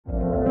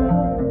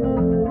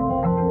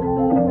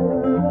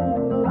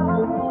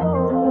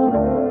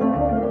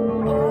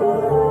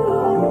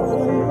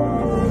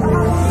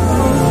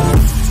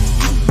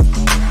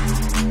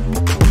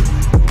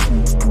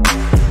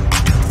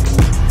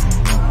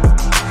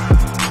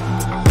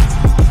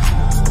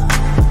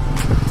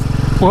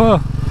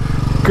Well,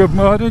 good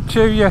morning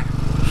to you.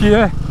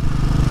 Yeah,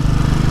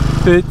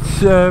 it's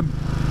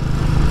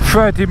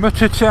Friday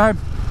Mutter time.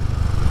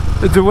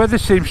 The weather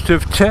seems to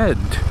have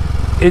turned.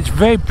 It's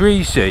very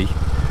breezy,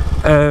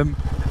 and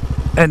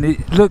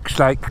it looks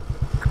like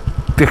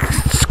the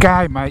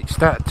sky might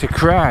start to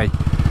cry,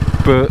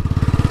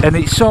 and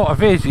it sort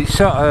of is. It's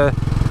sort of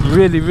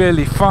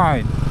really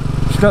fine.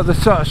 It's not the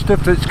sort of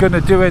stuff that's going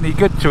to do any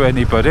good to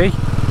anybody,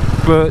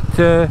 but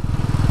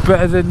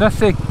better than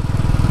nothing.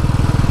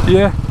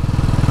 Yeah,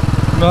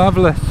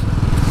 marvellous.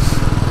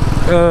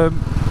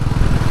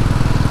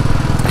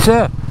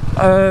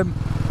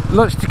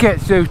 Lots to get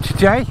through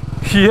today.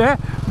 Yeah,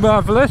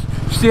 marvellous.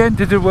 It's the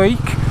end of the week.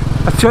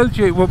 I told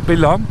you it wouldn't be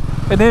long,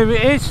 and here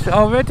it is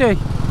already.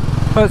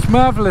 That's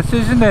marvellous,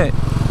 isn't it?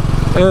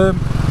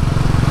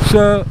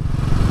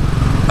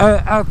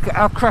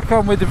 I'll crack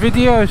on with the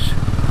videos.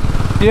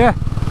 Yeah.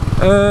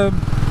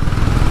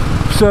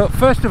 So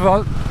first of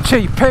all,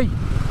 TP.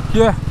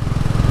 Yeah.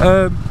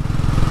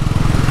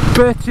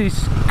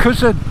 Bertie's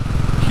cousin.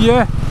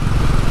 Yeah.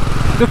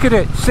 Look at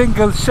it,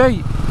 single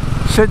seat.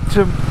 Sent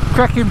some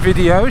cracking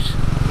videos.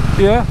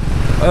 Yeah.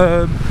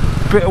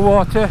 Bit of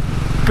water,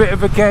 bit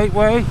of a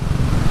gateway.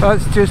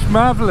 That's just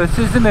marvellous,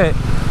 isn't it?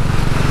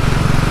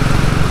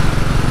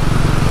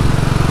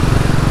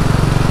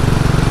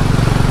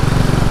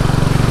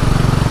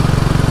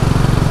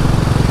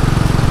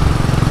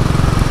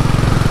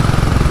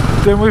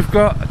 Then we've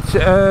got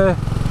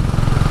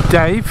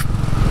Dave.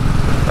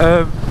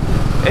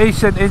 He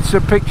sent in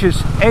some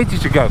pictures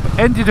ages ago.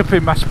 Ended up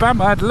in my spam.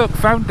 I had a look,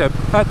 found them.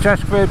 I had to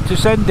ask for him to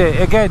send it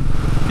again.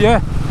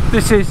 Yeah,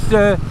 this is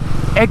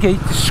Eggy,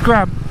 the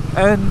Scram,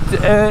 and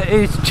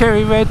his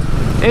cherry red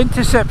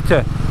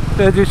Interceptor.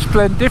 They're just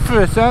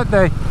splendiferous, aren't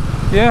they?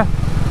 Yeah,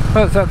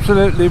 that's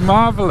absolutely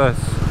marvellous.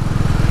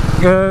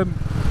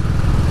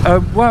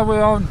 While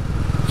we're on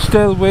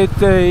still with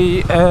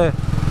the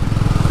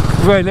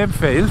Royal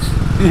Enfields,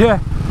 yeah,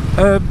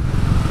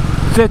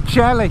 said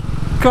Charlie,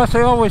 of course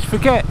I always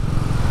forget,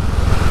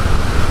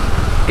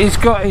 he's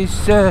got his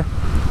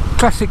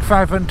Classic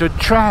 500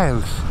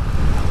 Trials,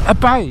 a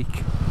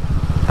bike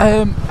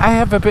I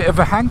have a bit of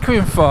a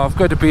hankering for, I've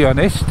got to be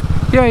honest.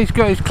 Yeah, he's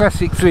got his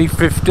Classic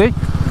 350,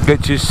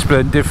 which is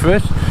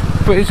splendiferous,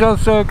 but he's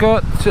also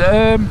got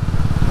the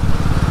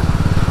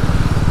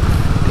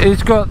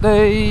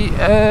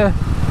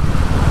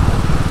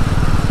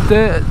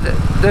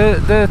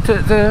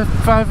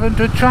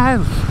 500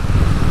 Trials.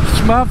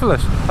 It's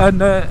marvellous. And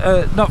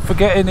not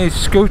forgetting his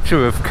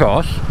scooter, of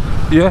course.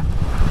 Yeah.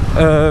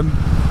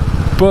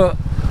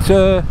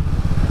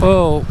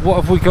 Oh, what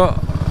have we got?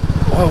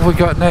 What have we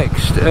got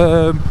next?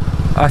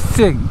 I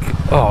think,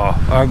 oh,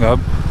 hang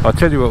on, I'll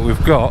tell you what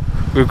we've got.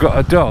 We've got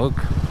a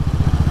dog.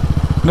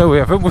 No, we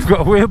haven't. We've got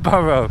a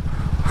wheelbarrow.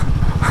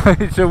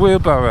 It's a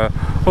wheelbarrow.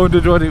 I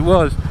wondered what it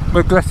was.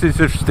 My glasses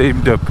have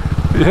steamed up.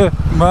 Yeah,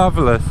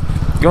 marvellous.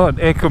 Go on,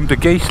 here come the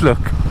geese,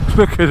 look.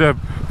 Look at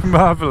them.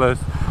 Marvellous.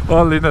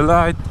 All in a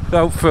line,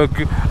 out for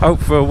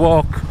a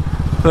walk.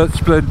 That's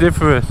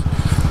splendiferous.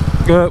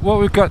 What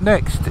we've got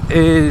next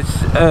is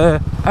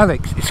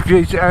Alex.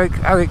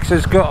 Alex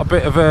has got a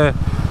bit of a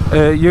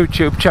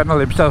YouTube channel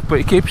himself, but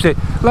he keeps it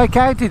like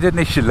I did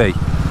initially.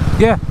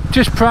 Yeah,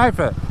 just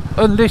private,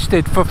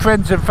 unlisted, for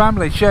friends and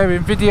family,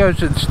 sharing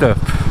videos and stuff.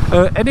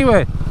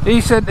 Anyway,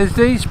 he sent us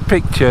these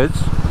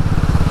pictures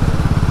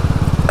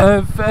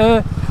of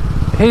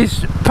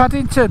his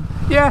Paddington.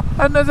 Yeah,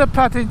 another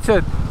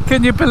Paddington.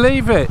 Can you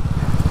believe it?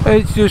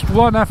 It's just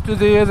one after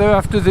the other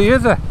after the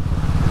other.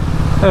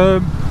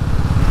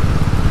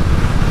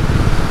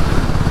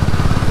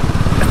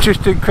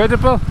 Just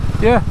incredible.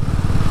 Yeah.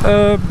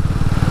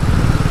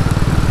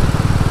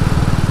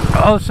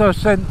 Also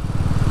sent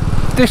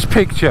this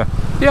picture.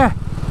 Yeah,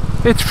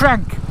 it's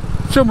Frank.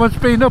 Someone's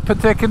been up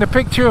and taken a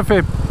picture of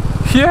him.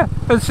 Yeah,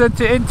 and sent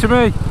it in to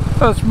me.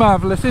 That's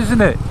marvellous,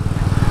 isn't it?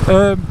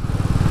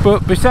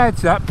 But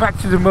besides that, back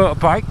to the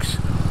motorbikes.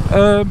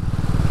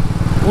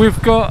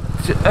 We've got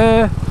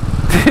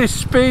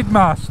this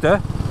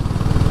Speedmaster.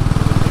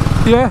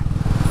 Yeah,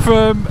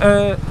 from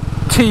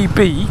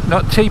TB,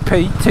 not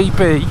TP,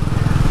 TB.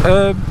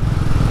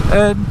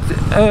 And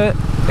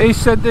he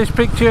sent this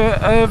picture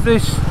of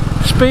this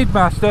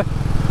Speedmaster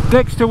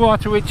next to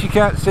water, which you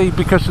can't see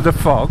because of the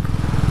fog.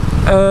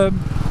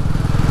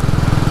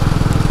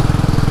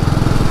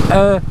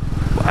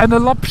 And a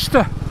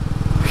lobster.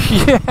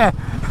 Yeah,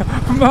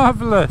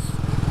 marvellous.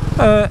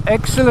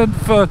 Excellent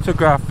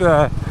photograph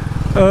there.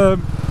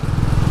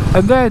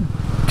 And then,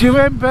 do you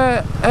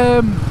remember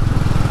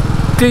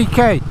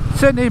DK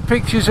sent in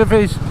pictures of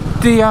his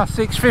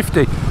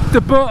DR650? The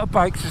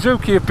motorbike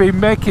Suzuki have been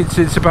making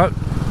since about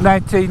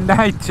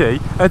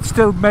 1990 and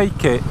still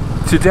make it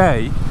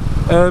today.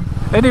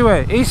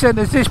 Anyway, he sent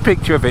us this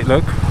picture of it,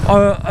 look,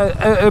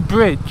 a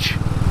bridge.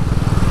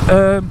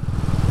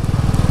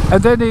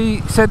 And then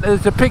he sent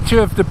us a picture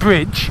of the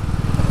bridge.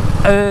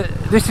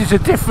 This is a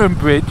different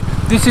bridge.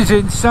 This is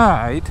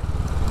inside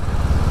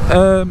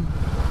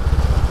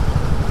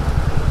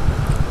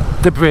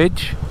the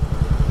bridge.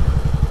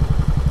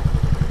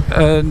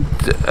 And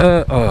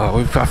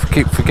oh, I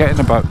keep forgetting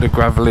about the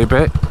gravelly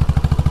bit.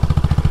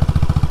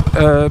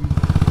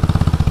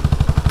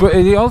 But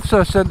he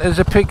also sent us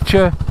a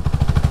picture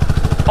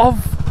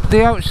of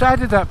the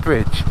outside of that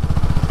bridge.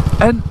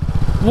 And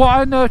what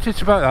I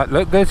noticed about that,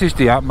 look, there's his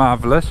D-Art,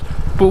 marvellous.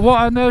 But what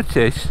I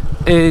noticed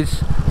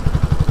is,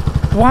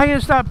 why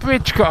has that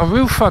bridge got a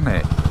roof on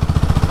it?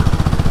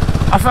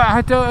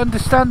 I don't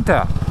understand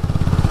that.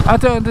 I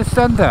don't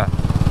understand that.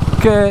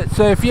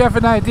 So if you have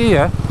an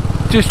idea,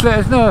 just let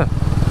us know.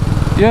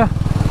 Yeah.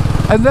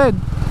 And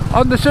then,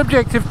 on the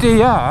subject of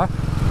DR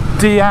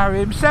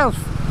himself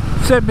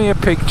sent me a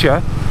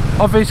picture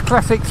of his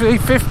classic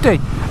 350.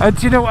 And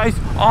do you know what?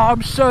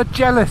 I'm so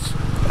jealous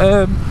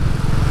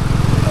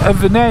of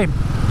the name.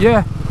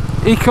 Yeah.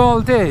 He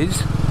called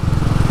his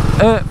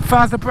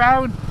Father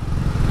Brown.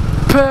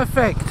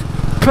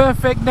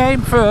 Perfect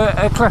name for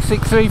a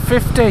classic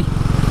 350.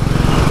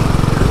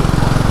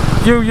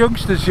 You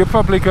youngsters, you're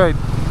probably going,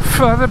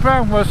 Father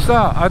Brown, what's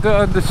that? I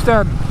don't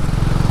understand.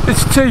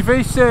 It's a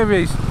TV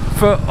series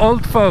for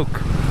old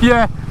folk.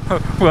 Yeah,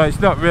 well, it's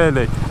not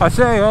really. I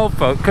say old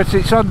folk because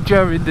it's on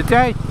during the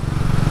day.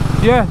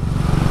 Yeah,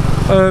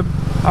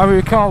 I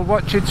recall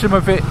watching some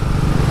of it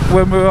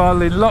when we were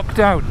all in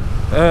lockdown,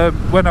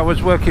 when I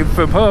was working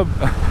from home,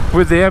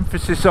 with the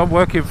emphasis on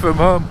working from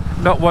home,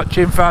 not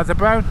watching Father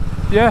Brown.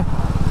 Yeah,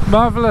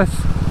 marvellous.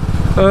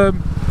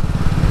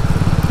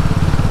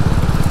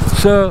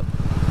 So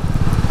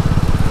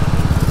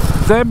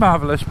they're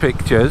marvellous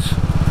pictures,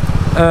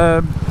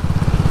 and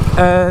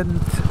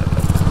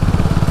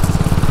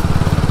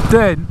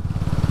then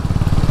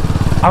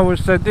I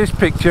was sent this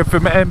picture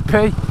from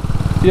MP.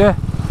 Yeah,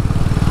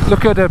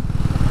 look at him.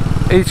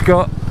 He's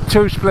got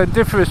two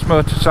splendiferous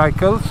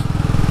motorcycles,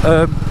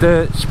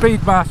 the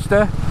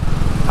Speedmaster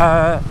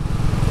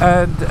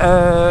and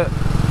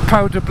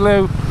powder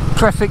blue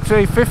classic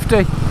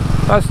 350.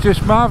 That's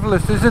just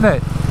marvellous, isn't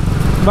it?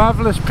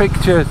 Marvellous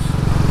pictures.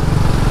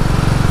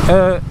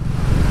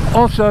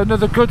 Also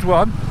another good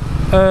one,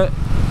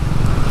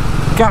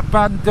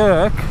 Gatban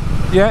Dirk,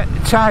 yeah,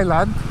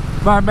 Thailand,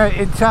 my mate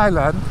in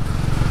Thailand.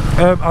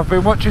 I've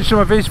been watching some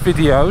of his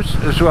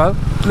videos as well,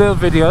 little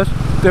videos.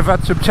 They've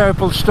had some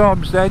terrible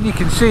storms there and you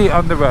can see it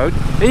on the road.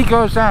 He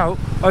goes out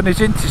on his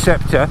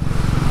Interceptor,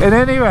 and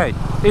anyway,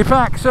 he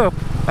backs up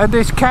and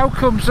this cow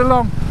comes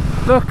along.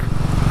 Look,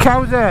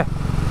 cow there,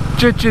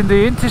 judging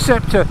the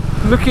Interceptor,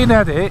 looking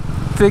at it,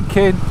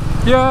 thinking,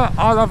 yeah,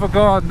 I'll have a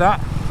go on that.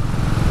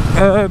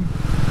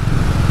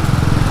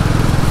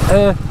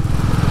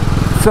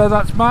 So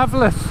that's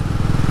marvellous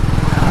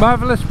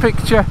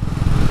picture.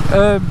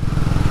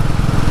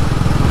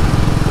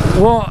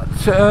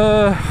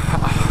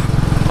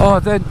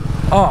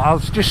 I'll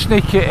just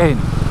sneak it in.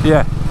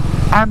 Yeah,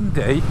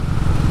 Andy,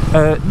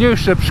 new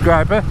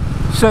subscriber,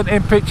 sent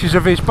in pictures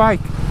of his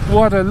bike.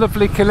 What a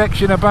lovely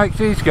collection of bikes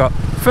he's got.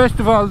 First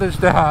of all, there's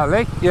the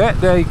Harley. Yeah,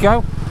 there you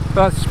go,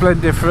 that's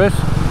splendiferous.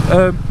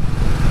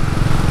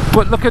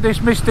 But look at this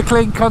Mr.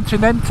 Clean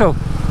Continental,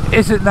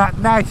 isn't that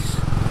nice?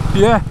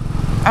 Yeah,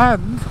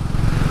 and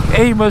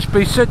he must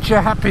be such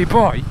a happy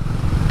boy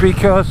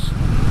because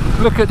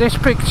look at this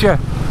picture.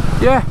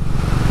 Yeah,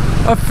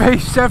 a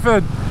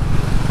V7.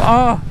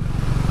 Oh,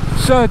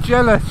 so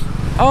jealous.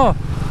 Oh,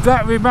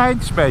 that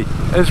reminds me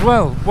as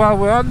well, while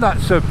we're on that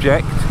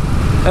subject,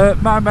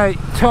 my mate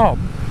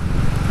Tom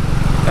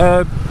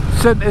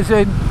sent us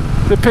in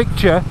the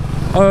picture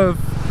of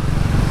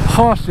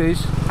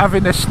horses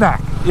having a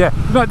snack. Yeah,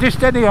 not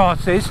just any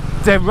horses,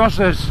 they're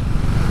Rozzers.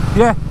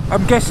 Yeah,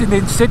 I'm guessing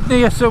in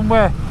Sydney or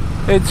somewhere,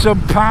 in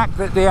some park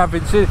that they have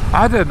in Sydney,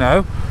 I don't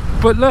know.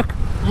 But look,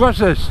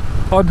 Rozzers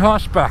on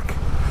horseback.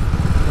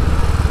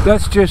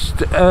 That's just,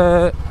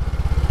 they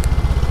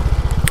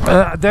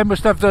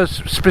must have those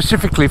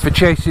specifically for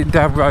chasing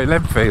down Royal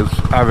Enfields,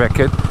 I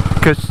reckon,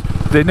 because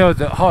they know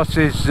that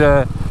horses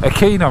are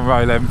keen on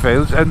Royal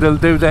Enfields and they'll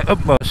do their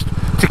utmost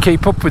to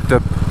keep up with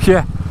them.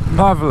 Yeah,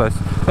 marvellous.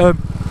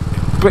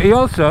 But he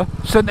also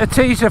sent a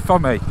teaser for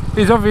me.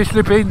 He's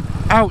obviously been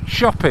out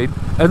shopping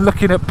and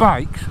looking at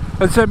bikes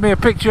and sent me a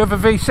picture of a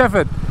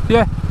V7.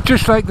 Yeah,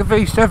 just like the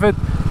V7,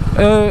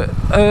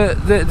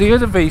 the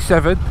other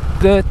V7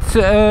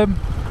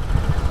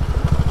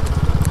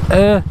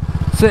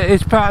 that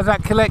is part of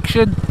that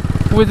collection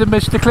with the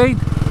Mr. Clean.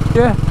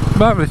 Yeah,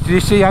 marvellous. Did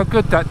you see how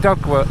good that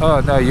dog was?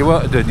 Oh no, you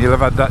won't have done, you'll have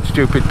had that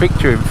stupid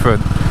picture in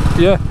front.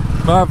 Yeah,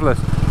 marvellous.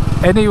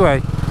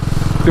 Anyway,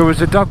 there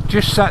was a dog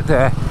just sat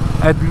there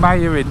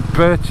admiring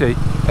Bertie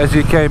as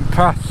he came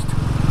past.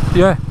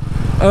 Yeah.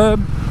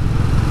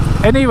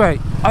 Anyway,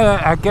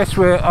 I guess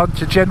we're on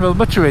to general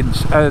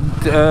mutterings, and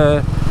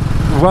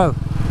well,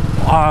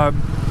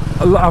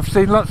 I've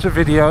seen lots of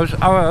videos.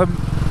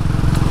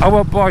 I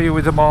won't bore you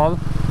with them all.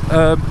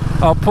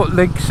 I'll put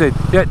links in.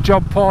 Yeah,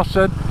 John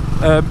Pawson,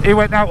 he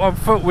went out on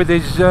foot with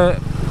his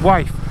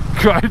wife,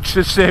 got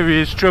into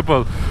serious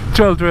trouble,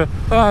 told her,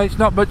 oh, it's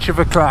not much of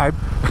a climb.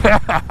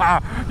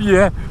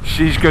 Yeah,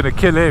 she's gonna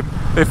kill him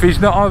if he's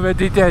not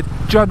already dead.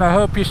 John, I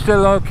hope you're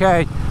still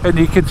okay and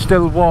you can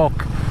still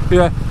walk.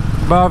 Yeah,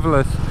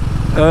 marvellous.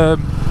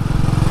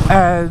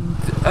 and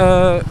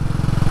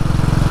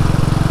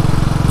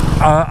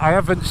I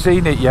haven't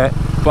seen it yet,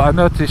 but I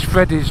noticed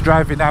Freddie's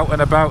driving out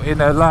and about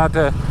in a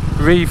Lada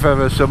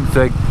Riva or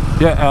something.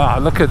 Yeah,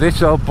 look at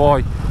this old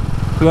boy.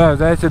 Well,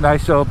 there's a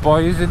nice old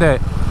boy, isn't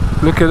it?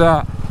 Look at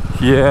that.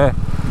 Yeah,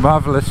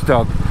 marvellous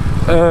dog.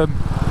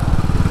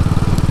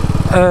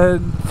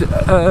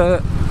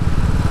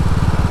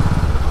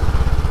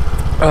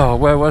 Oh,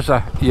 where was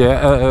I?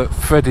 Yeah,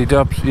 Freddie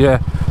Dobbs, yeah.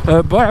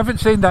 But I haven't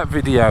seen that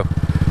video.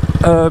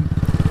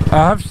 I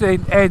have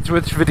seen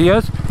Ainsworth's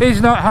videos. He's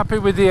not happy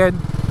with the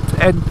end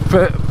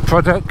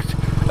product.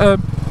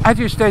 I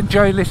just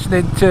enjoy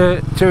listening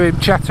to him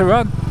chatter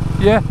on.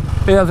 Yeah,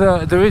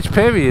 there is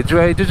periods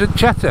where he doesn't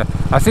chatter.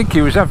 I think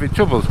he was having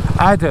troubles.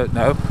 I don't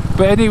know.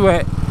 But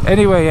anyway,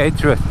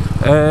 Ainsworth,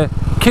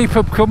 keep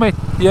them coming.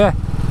 Yeah.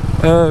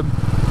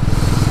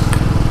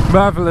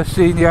 Marvellous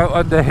seeing you out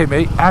on the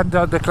Hemi and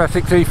on the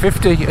Classic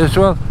 350 as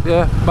well.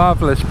 Yeah,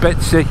 marvellous.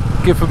 Betsy,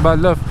 give him my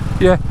love.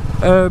 Yeah.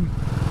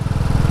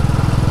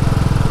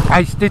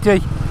 Ice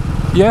Diddy.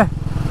 Yeah,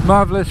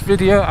 marvellous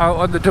video out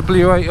on the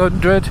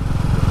W800.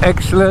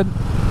 Excellent.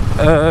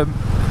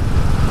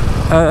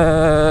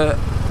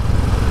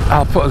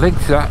 I'll put a link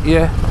to that.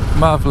 Yeah,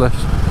 marvellous.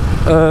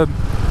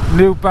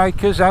 New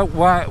bikers out,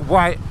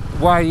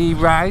 YE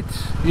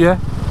rides. Yeah.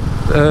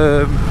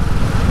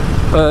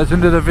 There's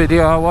another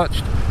video I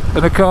watched,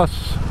 and of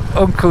course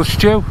Uncle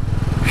Stu.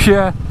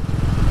 Yeah,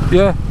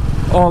 yeah,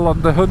 all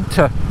on the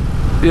Hunter.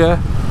 Yeah.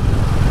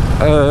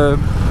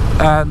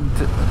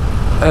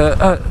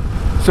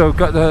 So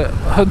got the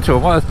Hunter.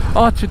 What was,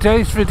 oh,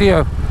 today's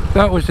video,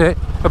 that was it,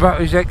 about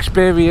his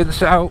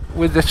experience out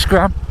with the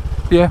Scram.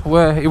 Yeah,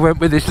 where he went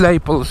with his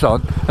labels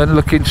on and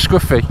looking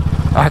scruffy.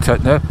 I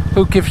don't know,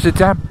 who gives a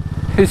damn?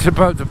 It's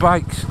about the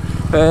bikes.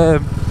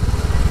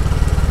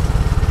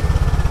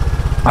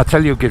 I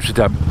tell you who gives a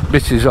damn,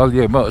 Mrs.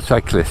 Ollier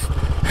Motorcyclist.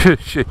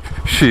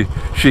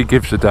 she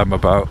gives a damn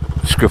about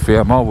scruffy.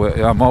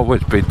 I'm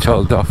always being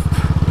told off.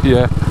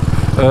 Yeah.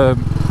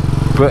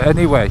 But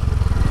anyway,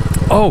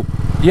 oh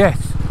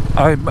yes,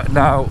 I'm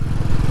now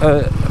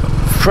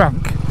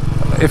Frank,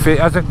 if it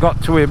hasn't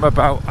got to him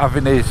about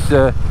having his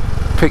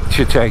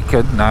picture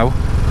taken now,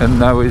 and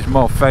now he's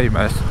more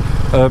famous,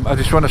 I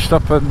just want to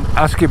stop and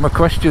ask him a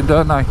question,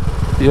 don't I?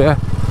 Yeah,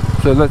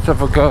 so let's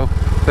have a go.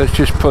 Let's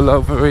just pull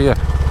over here,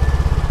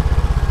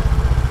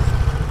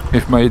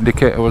 if my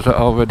indicator wasn't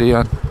already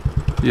on.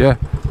 Yeah,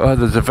 oh,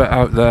 there's a vet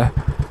out there.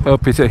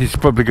 Hope he's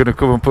probably going to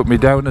come and put me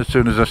down as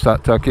soon as I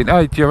start talking.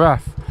 Hi,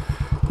 Giraffe.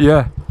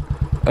 Yeah,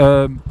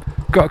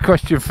 got a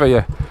question for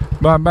you.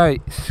 My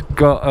mate's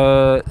got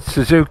a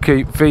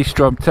Suzuki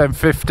V-Strom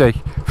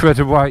 1050, red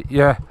and white.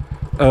 Yeah,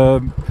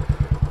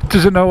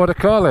 doesn't know what to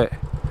call it.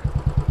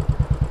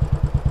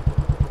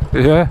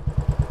 Yeah,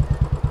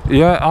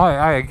 yeah,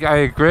 I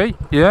agree.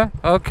 Yeah,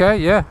 okay,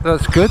 yeah,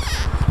 that's good.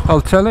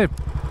 I'll tell him.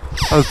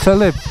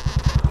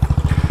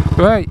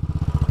 Right,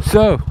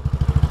 so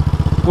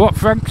what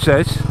Frank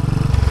says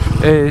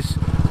is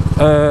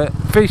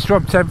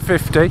V-Strom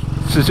 1050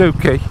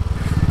 Suzuki.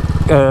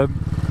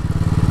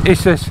 He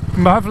says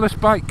marvellous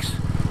bikes.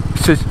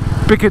 He says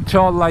big and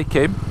tall like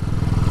him.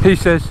 He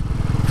says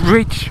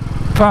reach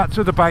parts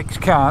of the bikes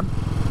can't,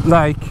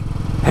 like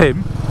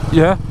him.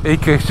 Yeah,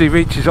 because he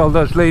reaches all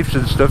those leaves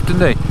and stuff, doesn't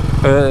he?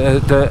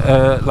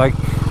 Like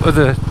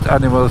other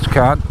animals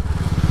can't.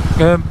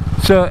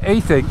 So he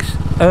thinks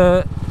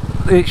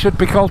it should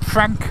be called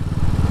Frank.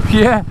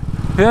 Yeah,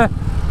 yeah.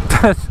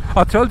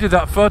 I told you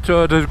that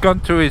photo had gone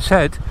to his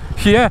head.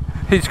 Yeah,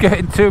 he's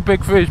getting too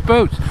big for his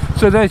boots.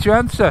 So there's your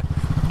answer.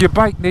 Your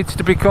bike needs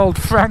to be called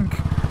Frank,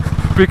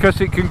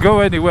 because it can go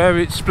anywhere,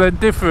 it's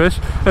splendiferous,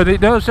 and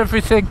it knows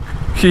everything.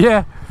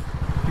 Yeah,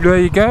 there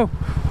you go.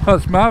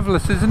 That's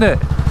marvellous, isn't it?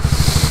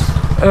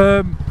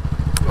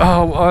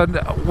 Oh, and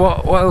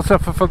what else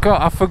have I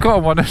forgot? I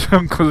forgot one of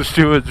Uncle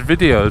Stuart's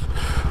videos.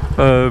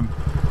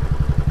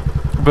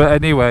 But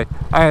anyway,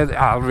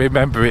 I'll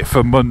remember it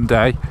for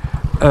Monday.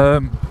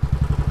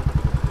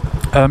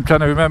 I'm trying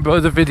to remember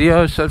other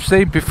videos I've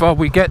seen before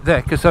we get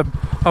there, because I'm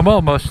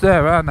almost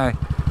there, aren't I?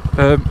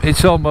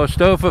 It's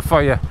almost over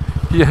for you.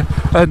 Yeah,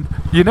 and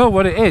you know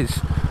what it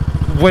is?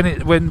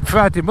 When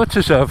Friday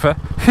Mutter's over,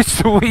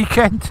 it's the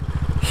weekend.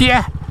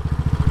 Yeah,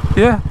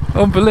 yeah,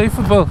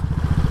 unbelievable.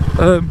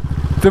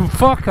 The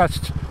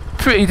forecast's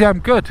pretty damn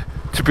good,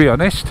 to be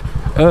honest.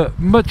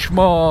 Much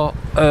more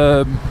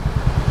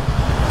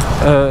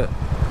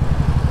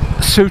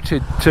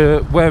suited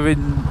to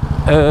wearing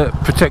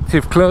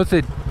protective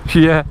clothing.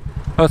 Yeah,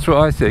 that's what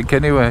I think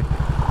anyway.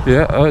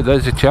 Yeah, oh,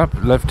 there's a chap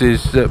left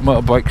his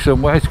motorbike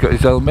somewhere. He's got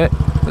his helmet.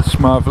 That's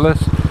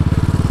marvellous.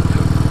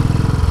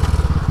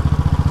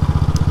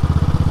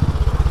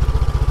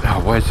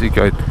 Oh, where's he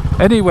going?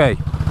 Anyway,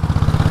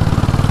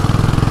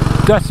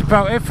 that's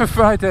about it for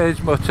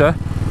Friday's Mutter.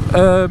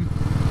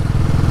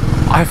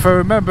 If I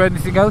remember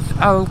anything else,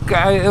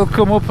 it'll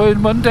come up in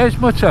Monday's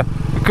Mutter.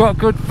 We've got a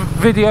good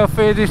video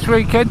for you this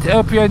weekend.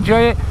 Hope you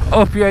enjoy it.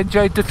 Hope you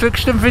enjoyed the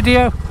Thruxton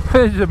video.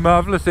 It's a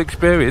marvellous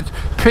experience.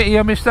 Pity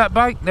I missed that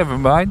bike. Never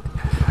mind.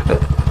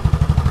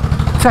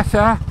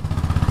 Ta-ta.